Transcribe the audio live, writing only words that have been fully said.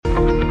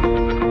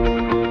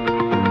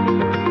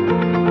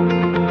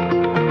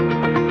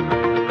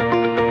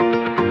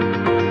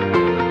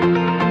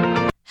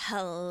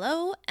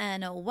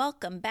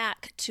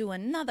to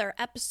another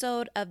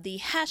episode of the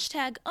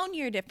hashtag Own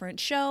Your Different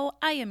show.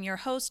 I am your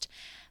host,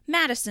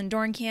 Madison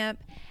Dornkamp.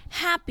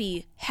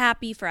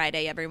 Happy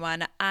Friday,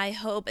 everyone. I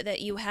hope that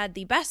you had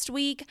the best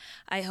week.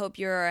 I hope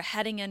you're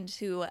heading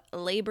into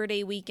Labor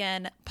Day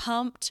weekend,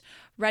 pumped,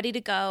 ready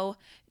to go,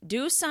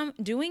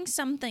 doing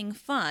something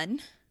fun,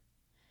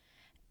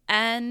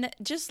 and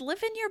just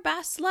living your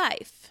best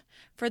life.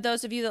 For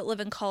those of you that live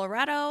in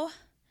Colorado,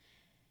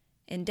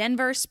 in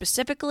Denver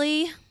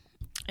specifically,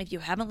 if you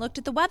haven't looked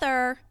at the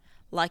weather,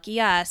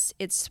 lucky us,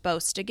 it's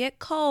supposed to get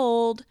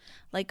cold,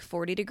 like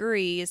 40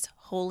 degrees.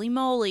 Holy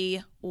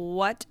moly,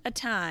 what a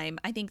time.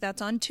 I think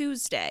that's on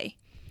Tuesday.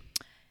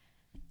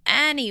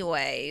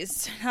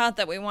 Anyways, not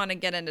that we want to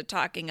get into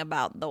talking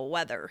about the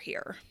weather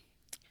here.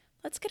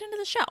 Let's get into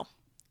the show.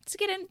 Let's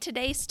get into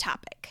today's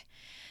topic.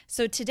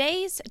 So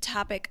today's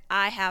topic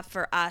I have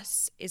for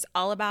us is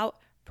all about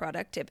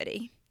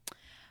productivity.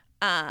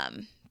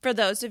 For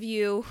those of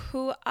you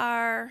who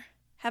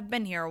have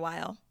been here a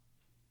while,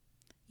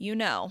 you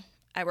know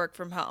I work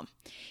from home.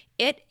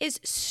 It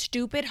is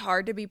stupid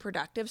hard to be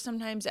productive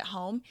sometimes at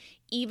home,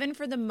 even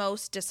for the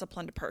most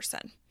disciplined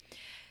person.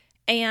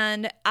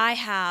 And I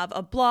have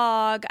a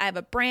blog, I have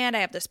a brand, I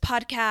have this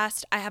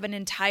podcast, I have an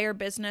entire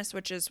business,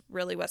 which is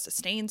really what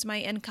sustains my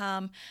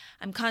income.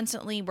 I'm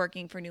constantly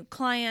working for new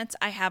clients.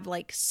 I have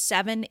like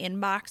 7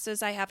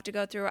 inboxes I have to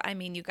go through. I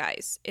mean, you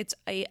guys, it's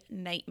a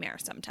nightmare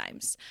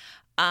sometimes.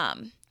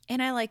 And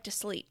I like to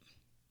sleep.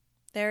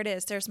 There it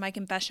is. There's my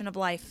confession of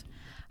life.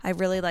 I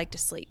really like to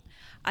sleep.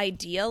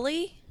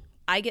 Ideally,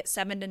 I get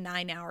 7 to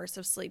 9 hours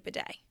of sleep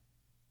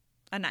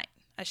a night,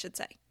 I should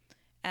say.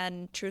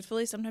 And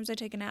truthfully, sometimes I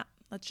take a nap.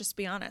 Let's just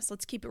be honest.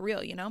 Let's keep it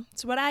real,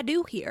 It's what I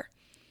do here.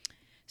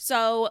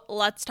 So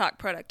let's talk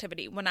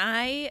productivity.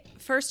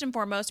 First and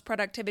foremost,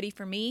 productivity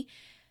for me,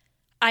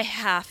 I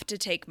have to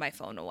take my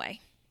phone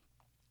away.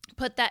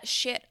 Put that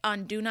shit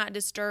on Do Not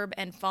Disturb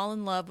and fall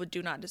in love with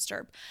Do Not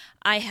Disturb.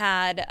 I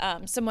had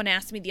someone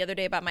ask me the other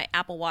day about my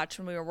Apple Watch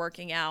when we were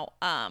working out.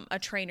 A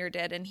trainer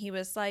did, and he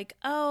was like,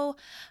 oh,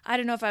 I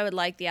don't know if I would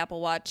like the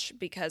Apple Watch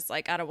because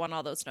I don't want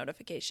all those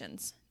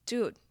notifications.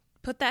 Dude,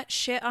 put that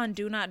shit on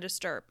Do Not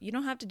Disturb. You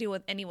don't have to deal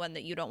with anyone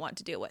that you don't want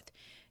to deal with.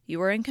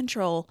 You are in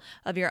control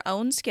of your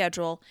own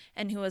schedule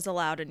and who is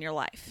allowed in your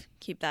life.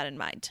 Keep that in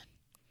mind.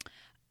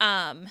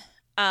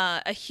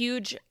 A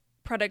huge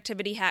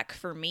productivity hack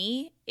for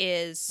me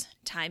is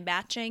time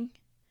batching.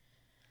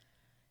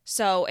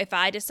 So if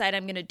I decide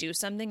I'm going to do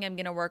something, I'm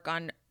going to work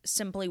on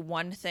simply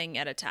one thing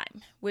at a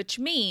time, which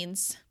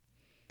means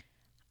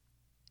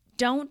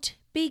don't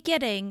be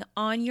getting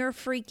on your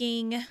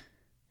freaking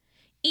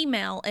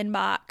email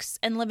inbox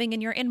and living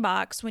in your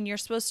inbox when you're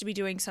supposed to be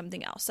doing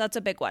something else. That's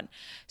a big one.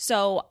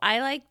 So I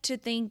like to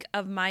think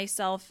of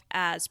myself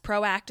as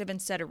proactive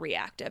instead of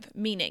reactive,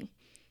 meaning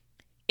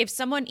if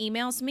someone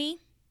emails me,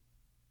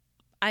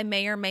 I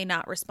may or may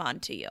not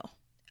respond to you.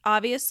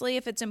 Obviously,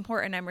 if it's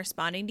important, I'm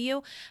responding to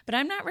you, but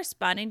I'm not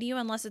responding to you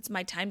unless it's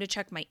my time to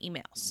check my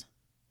emails.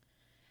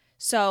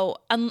 So,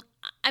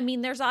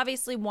 there's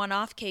obviously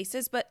one-off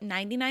cases, but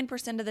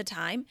 99% of the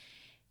time,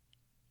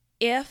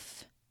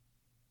 if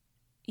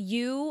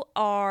you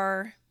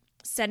are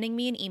sending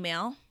me an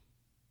email,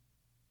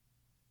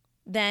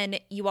 then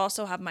you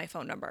also have my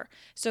phone number.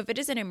 So if it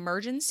is an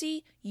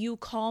emergency, you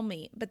call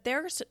me. But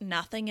there's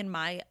nothing in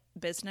my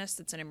business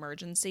that's an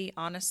emergency,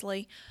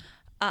 honestly.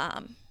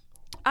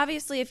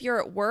 Obviously, if you're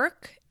at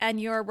work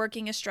and you're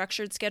working a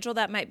structured schedule,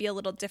 that might be a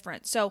little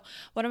different. So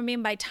what I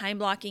mean by time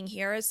blocking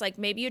here is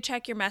maybe you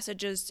check your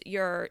messages,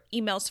 your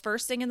emails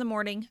first thing in the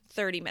morning,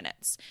 30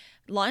 minutes.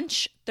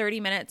 Lunch, 30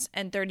 minutes,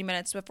 and 30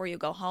 minutes before you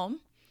go home.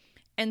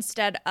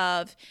 Instead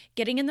of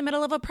getting in the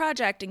middle of a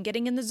project and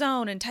getting in the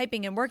zone and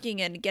typing and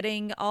working and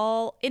getting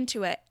all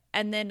into it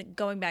and then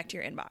going back to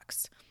your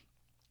inbox.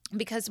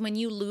 Because when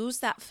you lose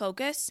that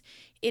focus,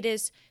 it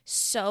is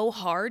so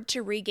hard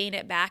to regain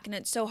it back, and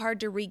it's so hard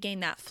to regain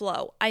that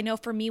flow. I know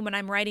for me, when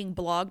I'm writing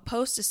blog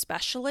posts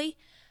especially,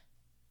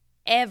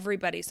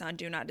 everybody's on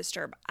Do Not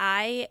Disturb.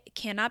 I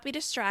cannot be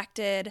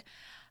distracted.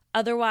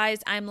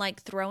 Otherwise, I'm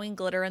throwing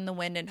glitter in the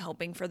wind and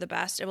hoping for the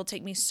best. It will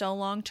take me so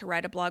long to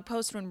write a blog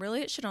post when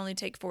really it should only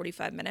take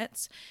 45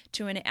 minutes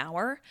to an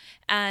hour.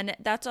 And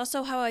that's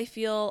also how I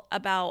feel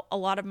about a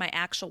lot of my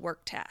actual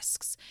work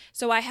tasks.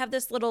 So I have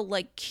this little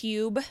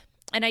cube,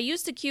 and I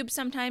use the cube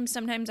sometimes.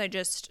 Sometimes I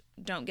just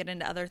don't get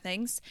into other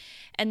things.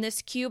 And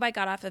this cube I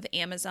got off of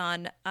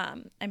Amazon.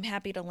 I'm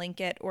happy to link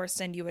it or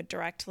send you a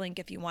direct link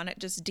if you want it.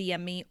 Just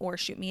DM me or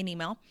shoot me an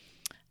email.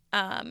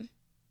 And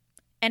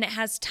it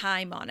has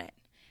time on it.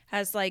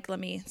 Has let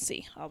me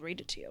see, I'll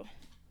read it to you.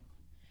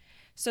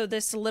 So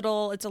it's a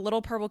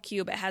little purple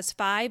cube. It has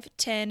 5,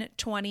 10,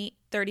 20,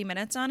 30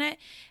 minutes on it,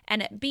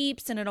 and it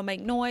beeps and it'll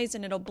make noise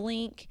and it'll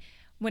blink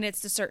when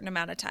it's a certain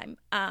amount of time.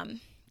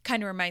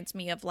 Kind of reminds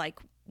me of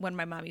when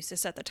my mom used to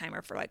set the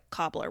timer for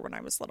Cobbler when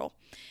I was little.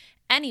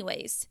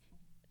 Anyways,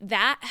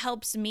 that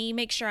helps me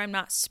make sure I'm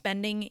not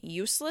spending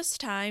useless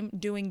time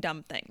doing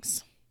dumb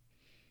things.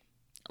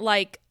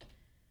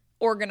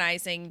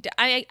 Organizing.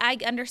 I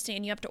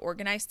understand you have to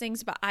organize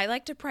things, but I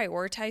like to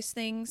prioritize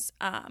things.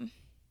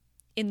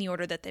 in the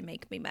order that they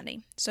make me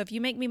money. So if you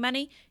make me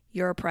money,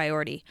 you're a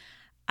priority.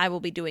 I will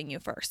be doing you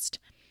first.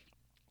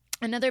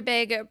 Another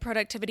big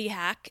productivity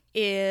hack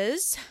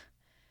is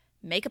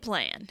make a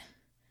plan.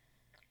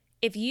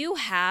 If you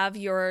have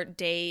your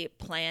day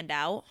planned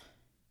out,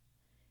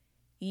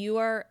 you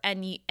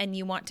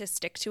want to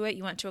stick to it,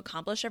 you want to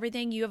accomplish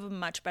everything, you have a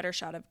much better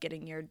shot of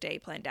getting your day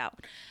planned out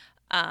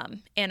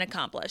and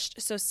accomplished.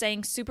 So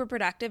staying super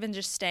productive and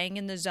just staying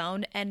in the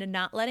zone and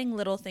not letting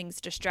little things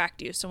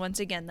distract you. So once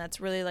again, that's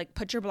really like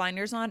put your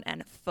blinders on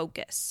and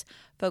focus.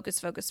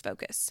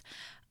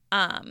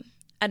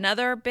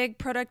 Another big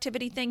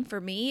productivity thing for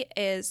me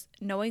is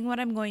knowing what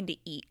I'm going to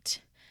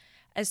eat.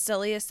 As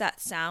silly as that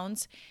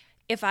sounds,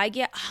 if I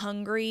get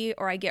hungry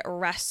or I get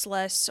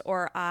restless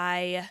or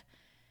I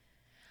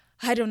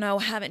don't know,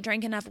 haven't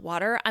drank enough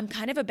water, I'm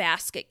kind of a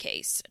basket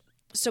case.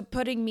 So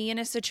putting me in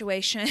a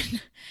situation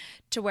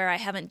to where I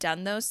haven't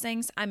done those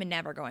things, I'm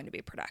never going to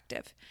be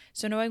productive.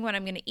 So knowing what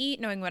I'm going to eat,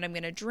 knowing what I'm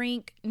going to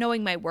drink,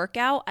 knowing my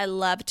workout, I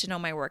love to know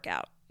my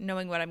workout,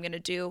 knowing what I'm going to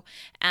do.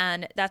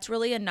 And that's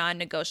really a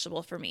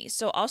non-negotiable for me.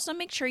 So also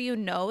make sure you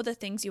know the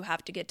things you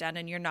have to get done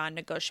in your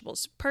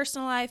non-negotiables,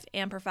 personal life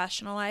and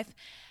professional life.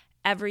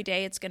 Every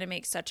day, it's going to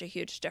make such a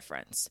huge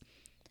difference.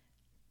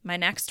 My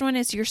next one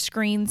is your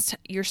screen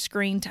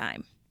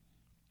time.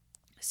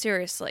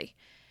 Seriously,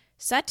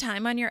 set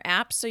time on your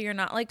app so you're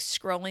not like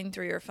scrolling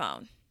through your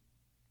phone.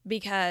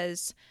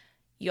 Because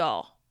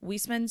y'all, we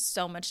spend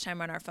so much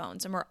time on our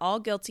phones and we're all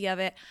guilty of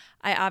it.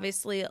 I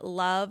obviously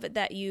love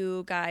that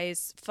you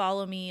guys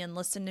follow me and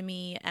listen to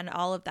me and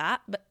all of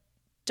that, but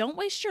don't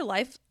waste your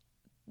life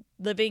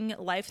living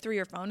life through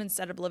your phone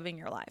instead of living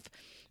your life.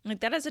 Like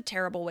that is a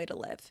terrible way to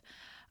live.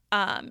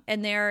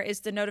 And there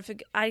is the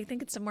notification, I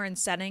think it's somewhere in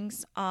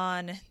settings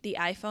on the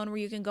iPhone where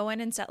you can go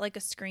in and set like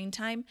a screen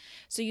time.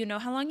 So you know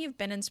how long you've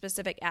been in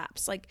specific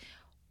apps. Like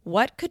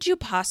what could you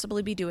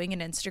possibly be doing in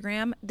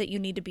Instagram that you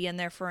need to be in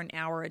there for an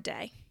hour a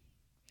day?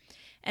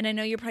 And I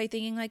know you're probably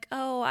thinking like,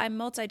 oh, I'm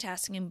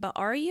multitasking, but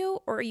are you?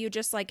 Or are you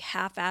just like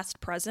half-assed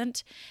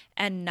present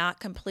and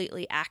not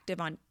completely active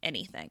on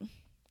anything?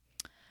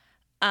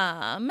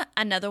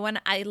 Another one,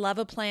 I love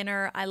a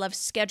planner. I love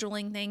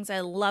scheduling things.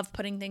 I love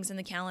putting things in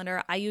the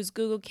calendar. I use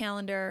Google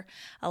Calendar.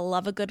 I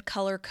love a good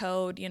color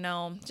code,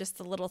 just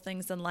the little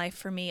things in life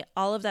for me.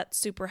 All of that's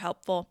super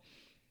helpful.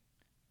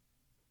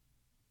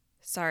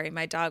 Sorry,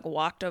 my dog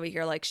walked over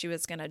here like she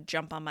was going to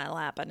jump on my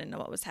lap. I didn't know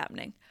what was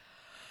happening.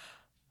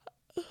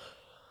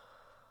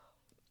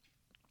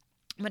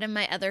 One of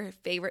my other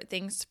favorite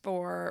things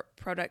for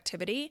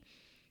productivity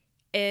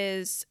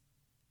is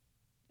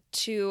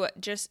to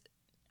just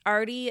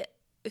already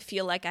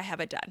feel like I have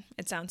it done.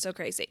 It sounds so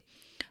crazy,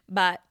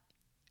 but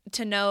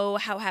to know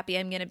how happy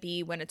I'm going to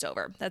be when it's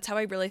over. That's how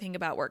I really think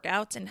about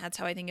workouts, and that's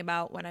how I think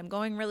about when I'm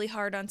going really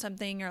hard on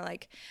something, or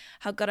like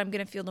how good I'm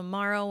going to feel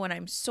tomorrow when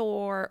I'm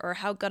sore, or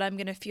how good I'm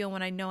going to feel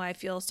when I know I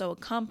feel so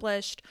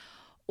accomplished,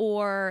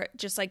 or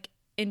just like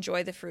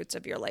enjoy the fruits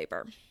of your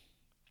labor.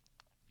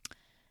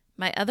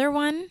 My other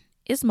one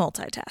is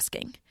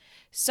multitasking.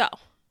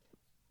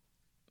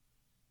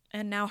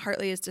 And now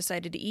Hartley has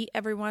decided to eat,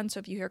 everyone. So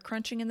if you hear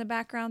crunching in the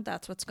background,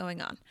 that's what's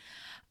going on.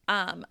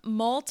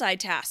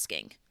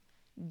 Multitasking.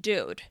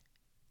 Dude,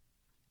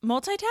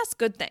 multitask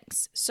good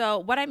things. So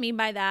what I mean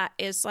by that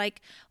is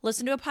like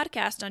listen to a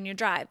podcast on your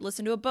drive,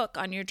 listen to a book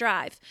on your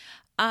drive,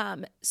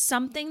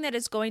 something that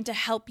is going to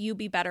help you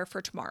be better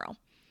for tomorrow.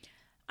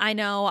 I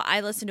know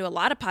I listen to a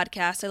lot of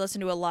podcasts. I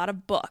listen to a lot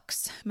of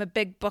books. I'm a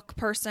big book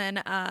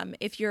person.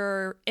 If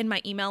you're in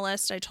my email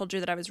list, I told you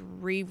that I was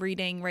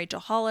rereading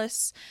Rachel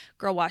Hollis,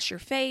 Girl Wash Your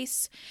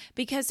Face,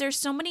 because there's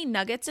so many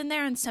nuggets in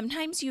there, and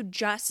sometimes you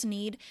just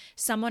need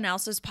someone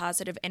else's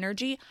positive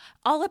energy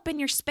all up in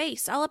your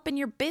space, all up in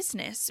your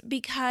business,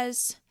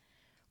 because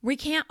we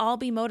can't all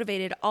be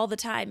motivated all the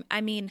time.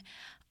 I mean,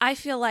 I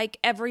feel like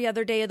every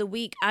other day of the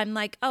week, I'm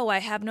like, oh, I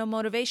have no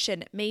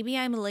motivation. Maybe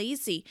I'm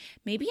lazy.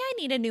 Maybe I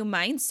need a new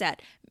mindset.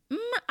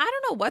 I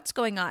don't know what's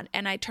going on.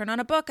 And I turn on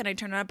a book and I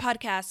turn on a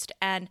podcast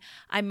and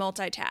I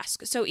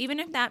multitask. So even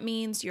if that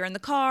means you're in the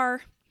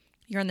car,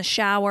 you're in the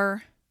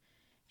shower,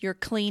 you're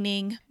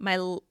cleaning, my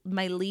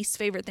least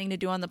favorite thing to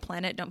do on the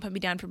planet, don't put me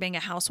down for being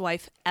a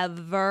housewife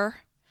ever.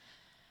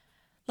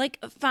 Like,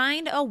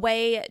 find a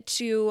way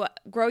to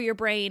grow your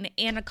brain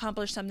and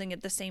accomplish something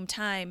at the same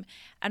time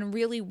and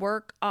really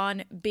work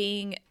on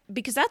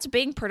because that's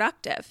being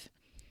productive.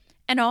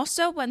 And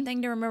also, one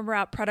thing to remember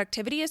about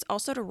productivity is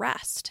also to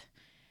rest.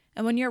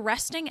 And when you're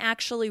resting,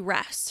 actually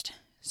rest.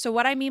 So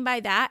what I mean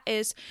by that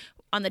is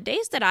on the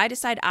days that I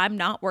decide I'm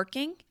not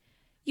working,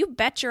 you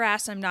bet your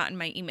ass I'm not in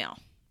my email.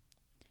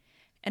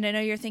 And I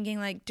know you're thinking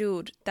like,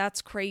 dude, that's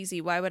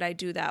crazy. Why would I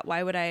do that?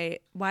 Why would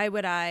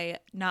I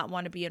not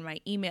want to be in my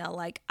email?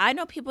 Like, I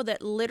know people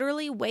that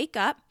literally wake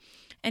up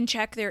and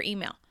check their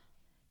email.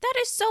 That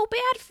is so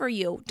bad for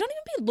you. Don't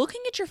even be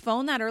looking at your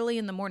phone that early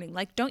in the morning.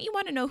 Like, don't you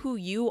want to know who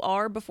you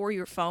are before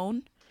your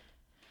phone?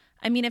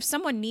 I mean, if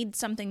someone needs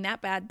something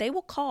that bad, they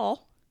will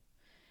call.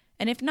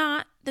 And if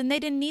not, then they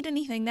didn't need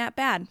anything that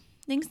bad.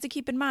 Things to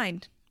keep in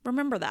mind.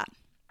 Remember that.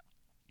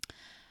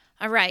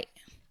 All right.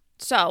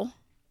 So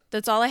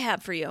that's all I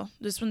have for you.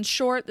 This one's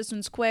short. This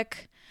one's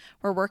quick.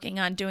 We're working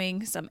on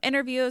doing some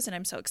interviews, and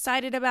I'm so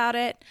excited about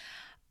it.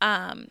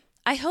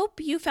 I hope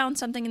you found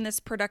something in this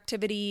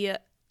productivity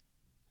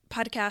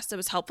podcast that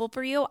was helpful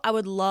for you. I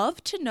would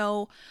love to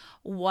know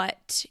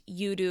what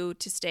you do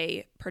to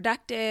stay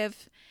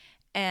productive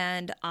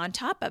and on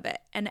top of it.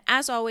 And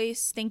as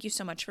always, thank you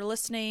so much for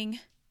listening.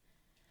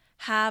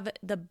 Have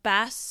the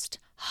best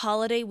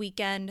holiday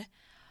weekend.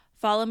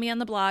 Follow me on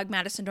the blog,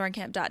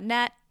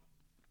 MadisonDoringcamp.net.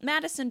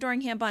 Madison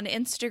Doringham on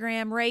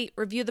Instagram. Rate,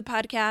 review the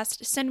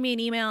podcast. Send me an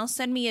email.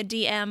 Send me a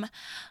DM.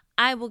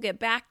 I will get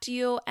back to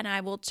you, and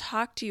I will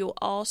talk to you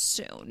all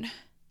soon.